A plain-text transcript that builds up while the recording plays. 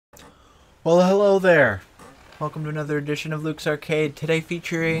Well, hello there. Welcome to another edition of Lukesarcade. Today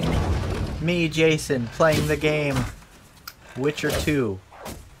featuring me, Jason, playing the game Witcher 2.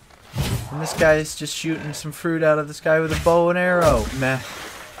 And this guy's just shooting some fruit out of the sky with a bow and arrow. Meh.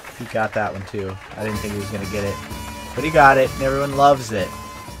 He got that one too. I didn't think he was going to get it. But he got it, and everyone loves it.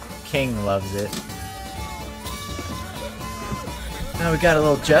 King loves it. Now we got a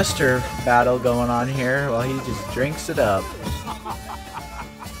little jester battle going on here while he just drinks it up.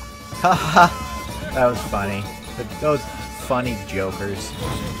 Haha, that was funny. Those funny jokers.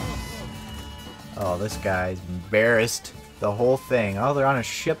 Oh, this guy's embarrassed. The whole thing. Oh, they're on a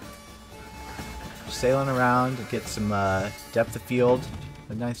ship. Sailing around to get some depth of field.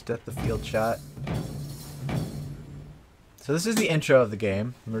 A nice depth of field shot. So this is the intro of the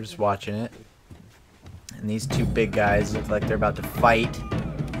game. We're just watching it. And these two big guys look like they're about to fight.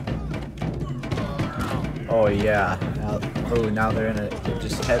 Oh yeah. Now they're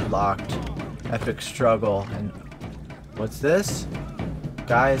just headlocked. Epic struggle. And what's this?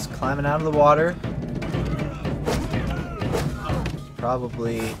 Guy is climbing out of the water.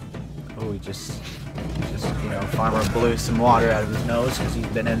 Probably. Oh, he just you know, farmer blew some water out of his nose because he's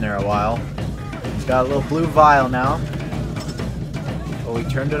been in there a while. He's got a little blue vial now. Oh, he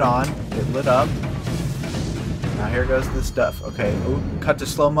turned it on. It lit up. Now here goes the stuff. Okay. Ooh, cut to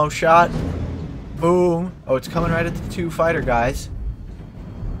slow-mo shot. Boom. Oh, it's coming right at the two fighter guys.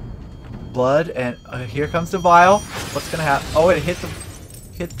 Blood, and here comes the vial. What's gonna happen? Oh, it hit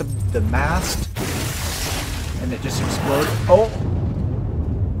the mast, and it just exploded. Oh,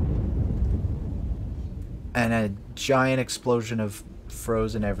 and a giant explosion of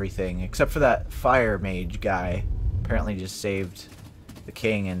frozen everything, except for that fire mage guy. Apparently, just saved the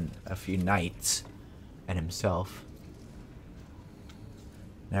king and a few knights, and himself.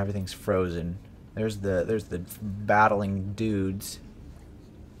 And everything's frozen. There's the battling dudes.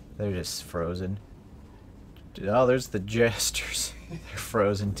 They're just frozen. Oh, there's the jesters. They're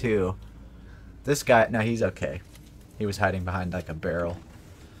frozen too. This guy, no, he's okay. He was hiding behind like a barrel.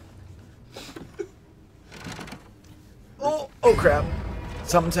 Oh crap.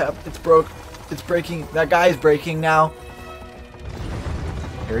 Something's happened. It's broke. It's breaking. That guy's breaking now.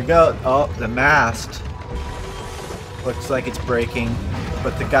 Here we go. Oh, the mast. Looks like it's breaking.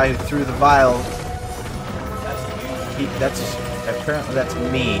 But the guy who threw the vial, apparently that's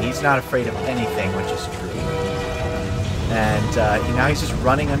me. He's not afraid of anything, which is true. And now he's just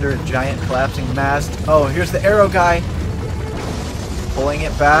running under a giant collapsing mast. Oh, here's the arrow guy. Pulling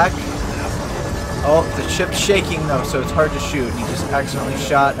it back. Oh, the ship's shaking though, so it's hard to shoot. He just accidentally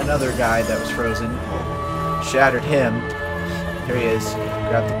shot another guy that was frozen. Shattered him. Here he is.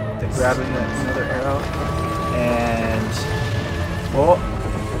 Grabbing another arrow. And oh,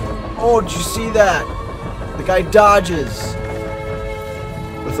 did you see that? The guy dodges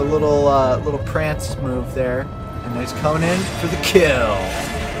with a little prance move there, and he's coming in for the kill.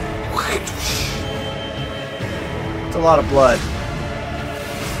 It's a lot of blood.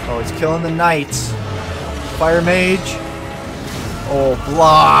 Oh, he's killing the knights. Fire mage. Oh,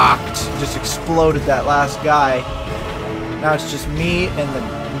 blocked. Just exploded that last guy. Now it's just me and the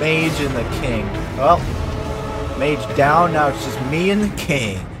mage and the king. Well, mage down. Now it's just me and the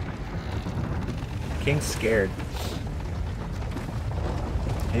king. King's scared.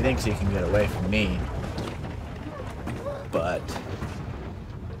 He thinks he can get away from me. But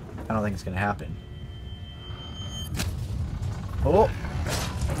I don't think it's gonna happen. Oh!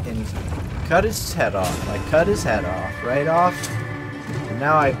 And he's cut his head off. I cut his head off. Right off. And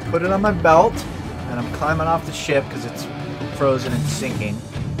now I put it on my belt. And I'm climbing off the ship because it's frozen and sinking.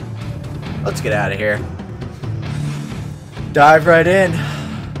 Let's get out of here. Dive right in.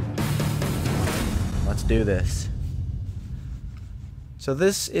 Let's do this. So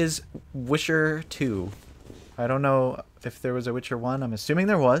this is Witcher 2. I don't know if there was a Witcher 1. I'm assuming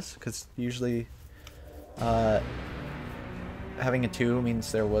there was, because usually having a 2 means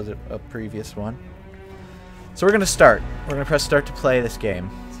there was a previous one. So we're going to start. We're going to press start to play this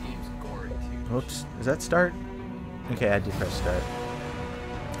game. This game's gory too. Oops. Is that start? Okay, I did press start.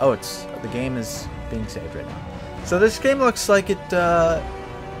 Oh, the game is being saved right now. So this game looks like it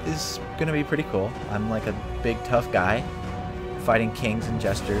is going to be pretty cool. I'm like a big tough guy fighting kings and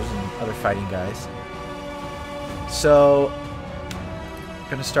jesters and other fighting guys. So,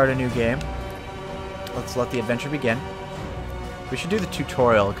 going to start a new game. Let's let the adventure begin. We should do the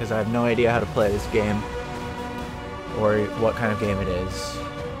tutorial because I have no idea how to play this game or what kind of game it is.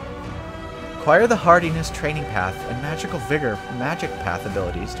 Acquire the hardiness training path and magical vigor magic path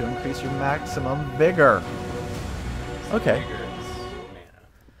abilities to increase your maximum vigor. Okay.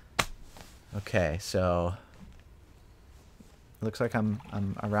 Okay, so Looks like I'm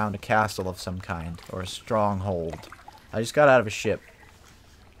around a castle of some kind, or a stronghold. I just got out of a ship.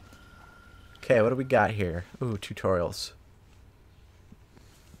 Okay, what do we got here? Ooh, tutorials.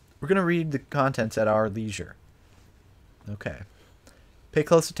 We're gonna read the contents at our leisure. Okay. Pay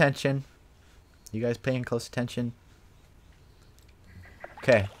close attention. You guys paying close attention?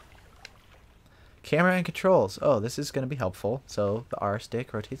 Okay. Camera and controls. Oh, this is gonna be helpful. So the R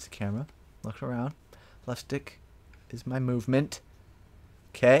stick rotates the camera. Look around. Left stick is my movement.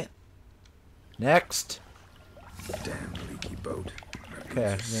 Okay. Next. Damn leaky boat.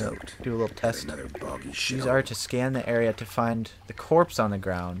 Okay, I'm gonna do a little test. Another boggy These shell. are to scan the area to find the corpse on the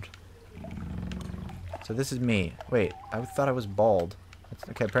ground. So this is me. Wait, I thought I was bald.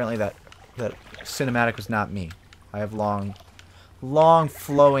 Okay, apparently that cinematic was not me. I have long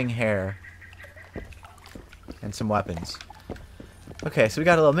flowing hair. And some weapons. Okay, so we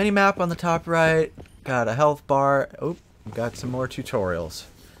got a little mini-map on the top right. Got a health bar. Oh, we got some more tutorials.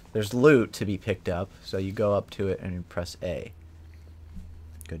 There's loot to be picked up, so you go up to it and you press A.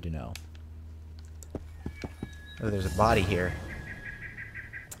 Good to know. Oh, there's a body here.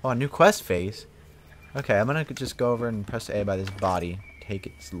 Oh, a new quest phase. Okay, I'm gonna just go over and press A by this body. Take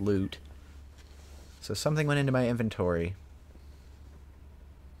its loot. So something went into my inventory.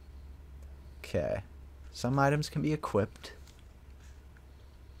 Okay. Some items can be equipped.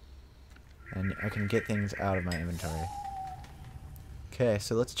 And I can get things out of my inventory. Okay,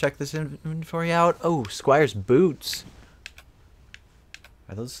 so let's check this inventory out. Oh, Squire's boots.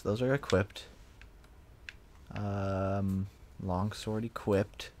 Are those are equipped. Longsword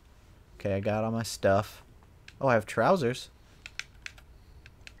equipped. Okay, I got all my stuff. Oh, I have trousers.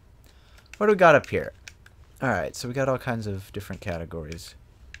 What do we got up here? Alright, so we got all kinds of different categories.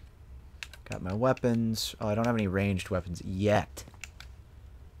 Got my weapons. Oh, I don't have any ranged weapons yet.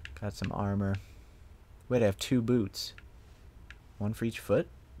 Got some armor. Wait, I have 2 boots. One for each foot?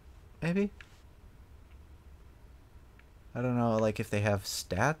 Maybe? I don't know, like if they have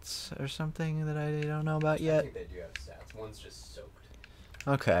stats or something that I don't know about yet. I think they do have stats. One's just soaked.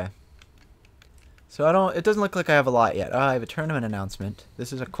 Okay. So it doesn't look like I have a lot yet. Oh, I have a tournament announcement.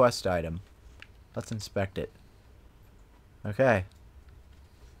 This is a quest item. Let's inspect it. Okay.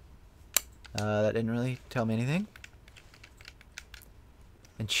 That didn't really tell me anything.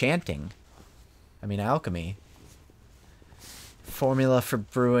 Enchanting. I mean, alchemy. Formula for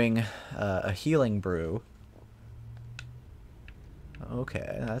brewing a healing brew.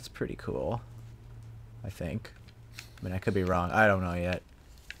 Okay, that's pretty cool. I think. I mean, I could be wrong. I don't know yet.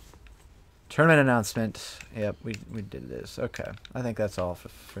 Tournament announcement. Yep, we did this. Okay. I think that's all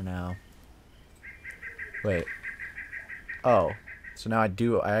for now. Wait. Oh. So now I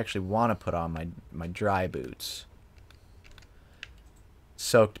actually want to put on my dry boots.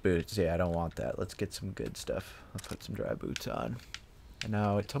 Soaked boots. Yeah, I don't want that. Let's get some good stuff. I'll put some dry boots on. And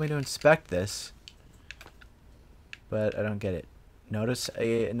now it told me to inspect this. But I don't get it. Notice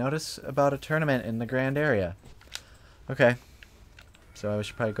about a tournament in the Grand area. Okay. So I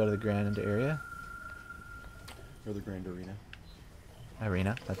should probably go to the Grand area. Or the Grand Arena.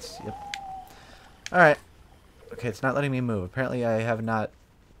 Arena. That's, yep. Alright. Okay, it's not letting me move. Apparently I have not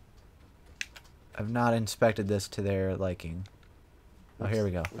inspected this to their liking. Oh, here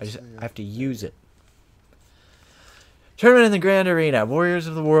we go. I have to use it. Tournament in the Grand Arena. Warriors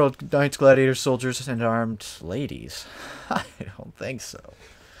of the world, knights, gladiators, soldiers, and armed ladies. I don't think so.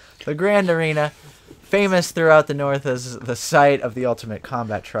 The Grand Arena, famous throughout the North as the site of the ultimate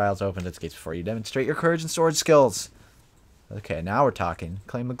combat trials, opened its gates before you demonstrate your courage and sword skills. Okay, now we're talking.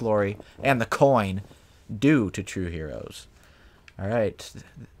 Claim the glory and the coin due to true heroes. Alright.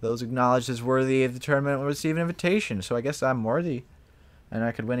 Those acknowledged as worthy of the tournament will receive an invitation. So I guess I'm worthy. And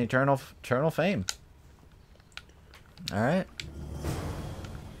I could win eternal fame. Alright.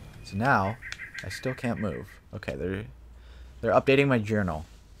 So now, I still can't move. Okay, they're updating my journal.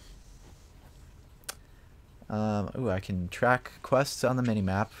 Ooh, I can track quests on the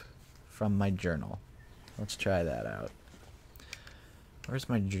minimap from my journal. Let's try that out. Where's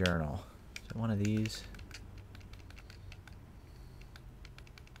my journal? Is it one of these?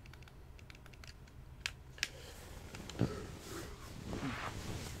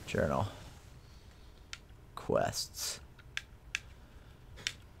 Journal. Quests.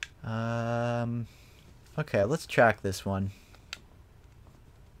 Okay, let's track this one.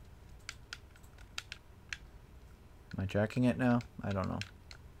 Am I tracking it now? I don't know.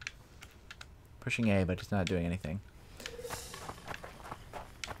 Pushing A, but it's not doing anything.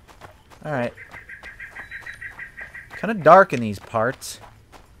 Alright. Kind of dark in these parts.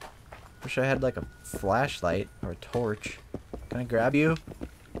 Wish I had like a flashlight or a torch. Can I grab you?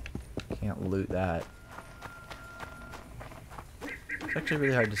 Can't loot that. It's actually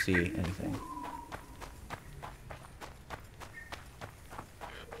really hard to see anything.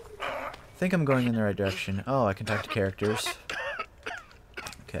 I think I'm going in the right direction. Oh, I can talk to characters.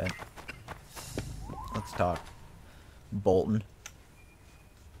 Okay. Let's talk. Bolton.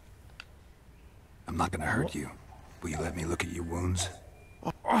 I'm not gonna hurt you. Will you let me look at your wounds?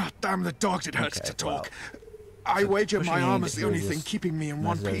 Oh, damn the dogs, it hurts Okay, to talk. well, I wager pushing my me arm is into the only this thing keeping me in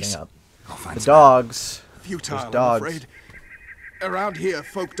one messes everything piece. up. I'll find The some- dogs. Futile, There's I'm dogs. afraid. Around here,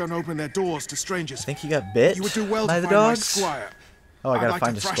 folk don't open their doors to I strangers. think he got bit You would do well by to the find my dogs. squire. Oh, I gotta I'd like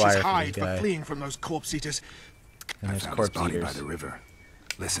find to a thrash squire his for this hide for guy. fleeing from those corpse eaters. And I there's found his corpse body by eaters. the river.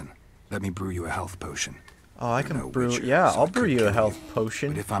 Listen, let me brew you a health potion. Oh, I You're no can brew. witcher, Yeah, so I'll it brew could you a kill health But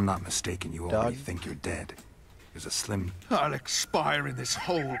potion. if I'm not mistaken, you already Dog. think you're dead. There's a slim... I'll expire in this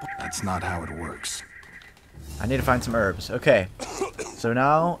hole. That's not how it works. I need to find some herbs. Okay. So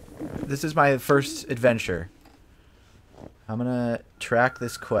now, this is my first adventure. I'm gonna track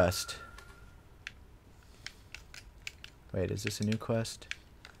this quest. Wait, is this a new quest?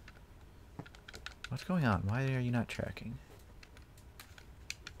 What's going on? Why are you not tracking?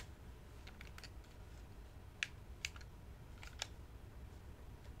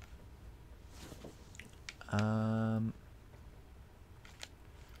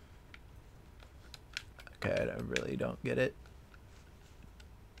 Okay, I really don't get it.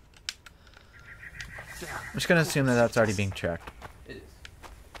 I'm just gonna assume that that's already being tracked. It is.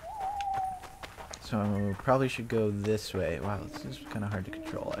 So probably should go this way. Wow, this is kind of hard to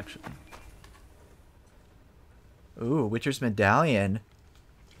control, actually. Ooh, Witcher's Medallion.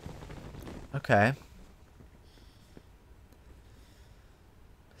 Okay.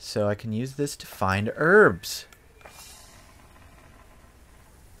 So I can use this to find herbs.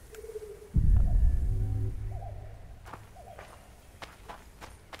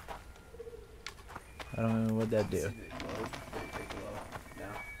 I don't know what that do. See the glow? They glow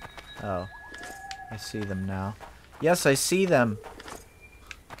now. Oh. I see them now. Yes, I see them.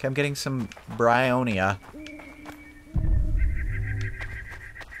 Okay, I'm getting some bryonia.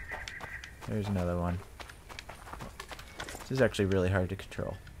 There's another one. This is actually really hard to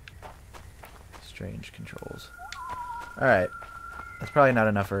control. Strange controls. Alright. That's probably not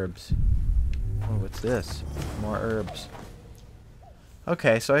enough herbs. Oh, what's this? More herbs.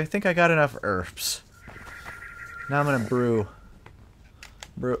 Okay, so I think I got enough herbs. Now I'm gonna brew.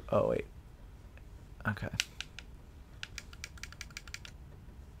 Oh, wait. Okay.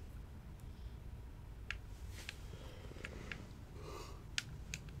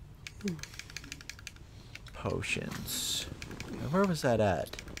 Potions. Where was that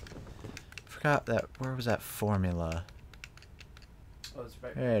at? Forgot that. Where was that formula? Oh, it's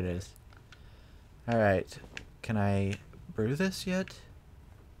right. There it is. Alright. Can I brew this yet?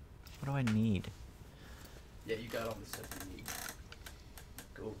 What do I need? Yeah, you got all the stuff you need.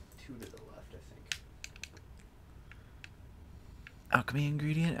 Go 2 to the left, I think. Alchemy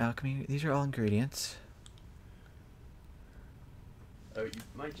ingredient, alchemy. These are all ingredients. Oh, you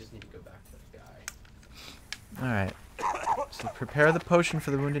might just need to go back to the guy. Alright. So prepare the potion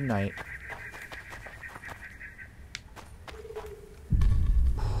for the wounded knight.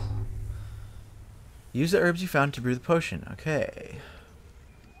 Use the herbs you found to brew the potion. Okay.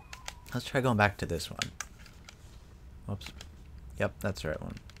 Let's try going back to this one. Whoops. Yep, that's the right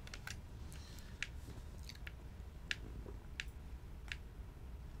one.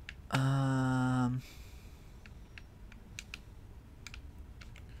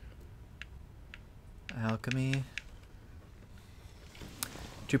 Alchemy.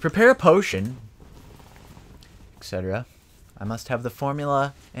 To prepare a potion, etc., I must have the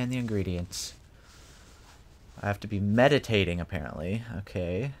formula and the ingredients. I have to be meditating, apparently.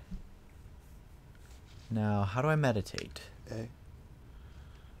 Okay. Now, how do I meditate? A. And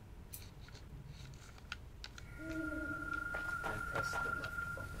press the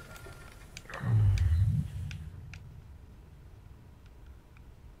left button.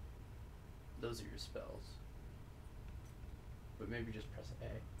 Those are your spells. But maybe just press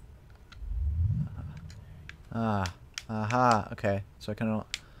A. Aha. Okay. So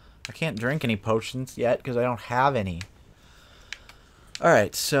I can't drink any potions yet because I don't have any. All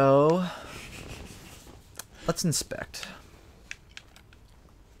right. So let's inspect.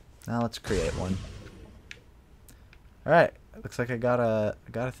 Now let's create one. All right. Looks like I got a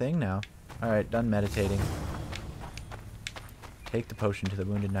thing now. All right. Done meditating. Take the potion to the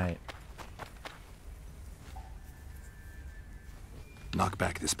wounded knight. Knock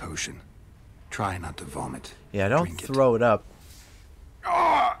back this potion. Try not to vomit. Yeah. Don't Drink it. throw it up.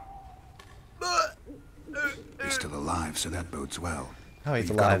 You're still alive, so that bodes well. Oh, he's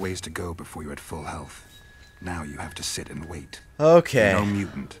You've got alive. a ways to go before you're at full health. Now you have to sit and wait. Okay. No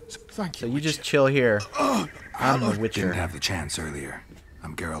mutant. Thank So you. you just chill here. I'm the Didn't Witcher. have the chance earlier.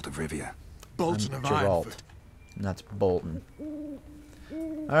 I'm Geralt of Rivia. Bolton I'm of Geralt. Ironford. And that's Bolton.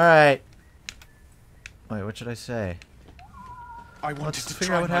 Alright. Wait, what should I say? I wanted Let's to figure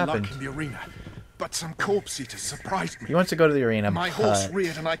try out what my happened. luck in the arena, but some corpse eaters surprised me. He wants to go to the arena. My horse but-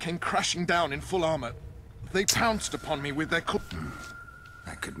 reared and I came crashing down in full armor. They pounced upon me with their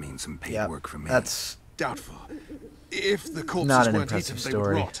That could mean some paid Yep, work for me. that's doubtful. If the corpses Not an weren't impressive eaten, they would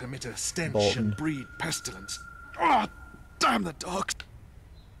story, rot, emit a stench, Bolton. and breed pestilence. Ah, damn the dogs!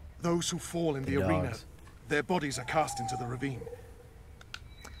 Those who fall in the The arena, dogs. their bodies are cast into the ravine.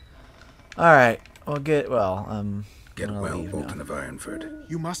 Alright. Well, Get I'm gonna well, leave Bolton now. of Ironford.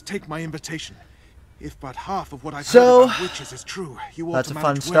 You must take my invitation. If but half of what I've So, heard about witches is true, you ought that's to a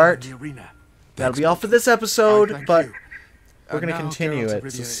manage fun well start. in the arena. That'll be all for this I episode, thank but you. we're going to And now, continue Geralt it.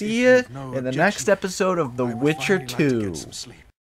 of So Rivia, see if you you've no in the objection, next episode of The I would Witcher finally like to 2. get some sleep.